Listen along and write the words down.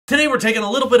Today we're taking a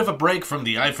little bit of a break from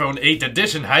the iPhone 8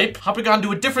 edition hype, hopping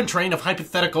onto a different train of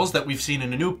hypotheticals that we've seen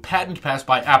in a new patent passed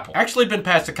by Apple. Actually been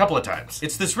passed a couple of times.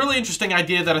 It's this really interesting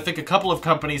idea that I think a couple of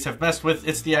companies have messed with.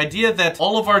 It's the idea that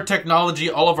all of our technology,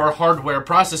 all of our hardware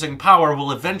processing power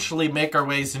will eventually make our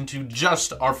ways into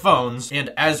just our phones,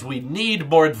 and as we need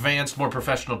more advanced, more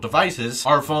professional devices,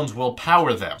 our phones will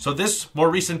power them. So this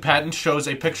more recent patent shows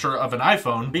a picture of an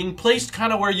iPhone being placed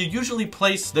kind of where you usually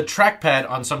place the trackpad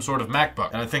on some sort of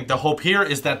MacBook. And I think the hope here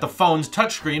is that the phone's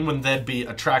touchscreen would then be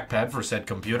a trackpad for said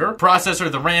computer.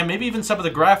 Processor, the RAM, maybe even some of the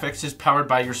graphics is powered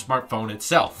by your smartphone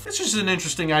itself. It's just an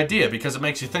interesting idea because it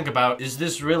makes you think about, is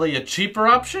this really a cheaper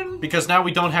option? Because now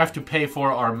we don't have to pay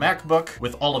for our MacBook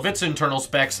with all of its internal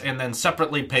specs and then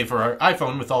separately pay for our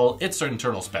iPhone with all its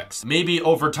internal specs. Maybe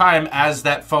over time, as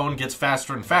that phone gets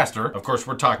faster and faster, of course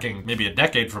we're talking maybe a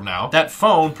decade from now, that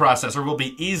phone processor will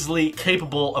be easily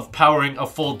capable of powering a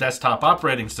full desktop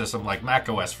operating system like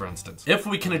macOS, for instance. If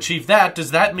we can achieve that,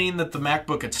 does that mean that the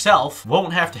MacBook itself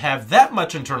won't have to have that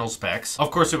much internal specs? Of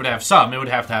course it would have some. It would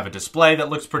have to have a display that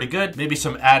looks pretty good, maybe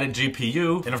some added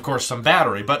GPU, and of course some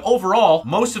battery. But overall,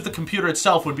 most of the computer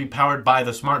itself would be powered by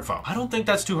the smartphone. I don't think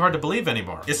that's too hard to believe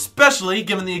anymore, especially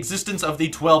given the existence of the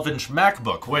 12-inch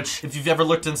MacBook, which, if you've ever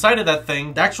looked inside of that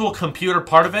thing, the actual computer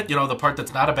part of it, you know, the part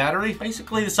that's not a battery,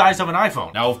 basically the size of an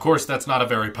iPhone. Now, of course, that's not a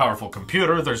very powerful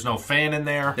computer. There's no fan in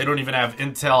there. They don't even have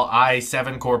Intel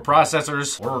i7 core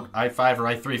processors, or i5 or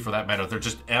i3 for that matter. They're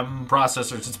just M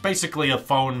processors. It's basically a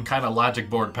phone kind of logic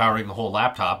board powering the whole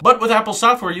laptop. But with Apple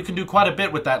software, you can do quite a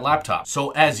bit with that laptop. So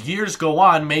as years go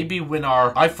on, maybe when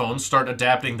our iPhones start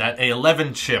adapting that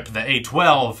A11 chip, the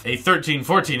A12, A13,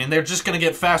 14, and they're just going to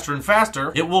get faster and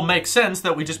faster, it will make sense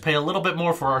that we just pay a little bit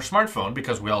more for our smartphone,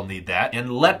 because we all need that,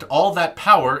 and let all that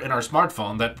power in our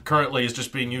smartphone that currently is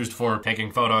just being used for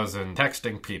taking photos and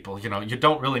texting people, you know, you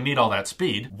don't really need all that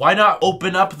speed. Why not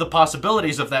open up the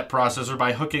possibilities of that processor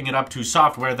by hooking it up to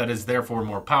software that is therefore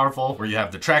more powerful, where you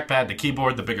have the trackpad, the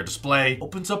keyboard, the bigger display?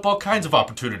 Opens up all kinds of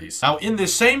opportunities. Now, in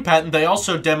this same patent, they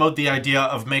also demoed the idea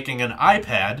of making an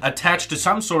iPad attached to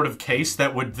some sort of case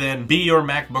that would then be your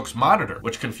MacBook's monitor,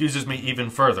 which confuses me even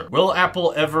further. Will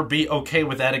Apple ever be okay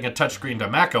with adding a touchscreen to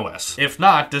macOS? If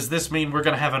not, does this mean we're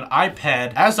going to have an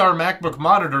iPad as our MacBook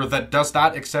monitor that does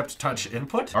not accept touch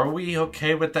input? Are we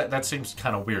okay with that? That seems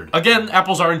kind of weird. Again,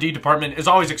 Apple's R&D department is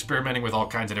always experimenting with all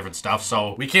kinds of different stuff,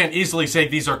 so we can't easily say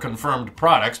these are confirmed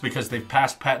products because they've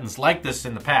passed patents like this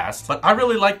in the past. But I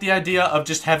really like the idea of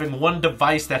just having one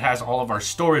device that has all of our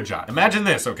storage on. Imagine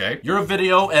this, okay? You're a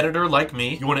video editor like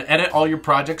me. You want to edit all your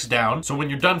projects down, so when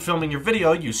you're done filming your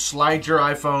video, you slide your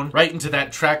iPhone right into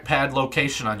that trackpad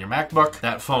location on your MacBook.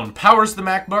 That phone powers the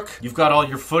MacBook. You've got all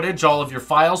your footage, all of your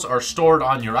files are stored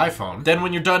on your iPhone. Then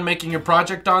when you're done making your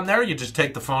project on there, you just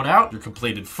take the phone out, your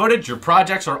completed footage, your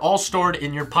projects are all stored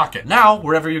in your pocket. Now,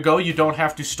 wherever you go, you don't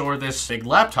have to store this big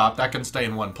laptop that can stay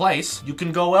in one place. You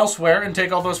can go elsewhere and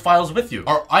take all those files with you.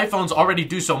 Our iPhones already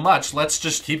do so much. Let's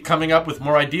just keep coming up with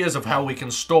more ideas of how we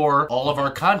can store all of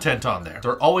our content on there.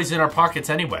 They're always in our pockets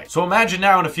anyway. So imagine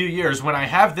now in a few years when I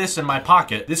have this in my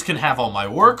pocket, this can have all my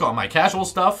work, all my casual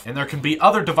stuff, and there can be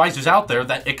other devices out there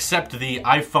that accept the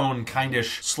iPhone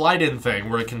kind-ish slide-in thing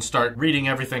where it can start reading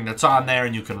everything that's on there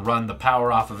and you can run the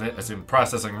power off of it, as in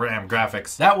processing, RAM,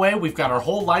 graphics. That way we've got our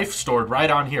whole life stored right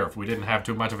on here if we didn't have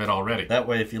too much of it already. That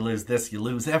way if you lose this, you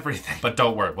lose everything. But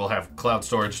don't worry, we'll have cloud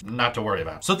storage not to worry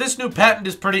about. So this new patent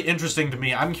is pretty interesting to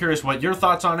me. I'm curious what your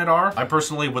thoughts on it are. I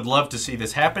personally would love to see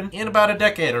this happen in about a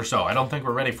decade or so. I don't think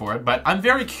we're ready for it, but I'm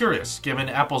very curious given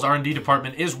Apple's R&D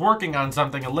department is working on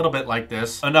something a little bit like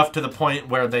this, enough to the point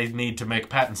where they need to make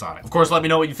patents on it. Of course, let me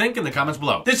know what you think in the comments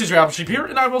below. This is your Apple Sheep here,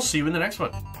 and I will see you in the next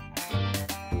one.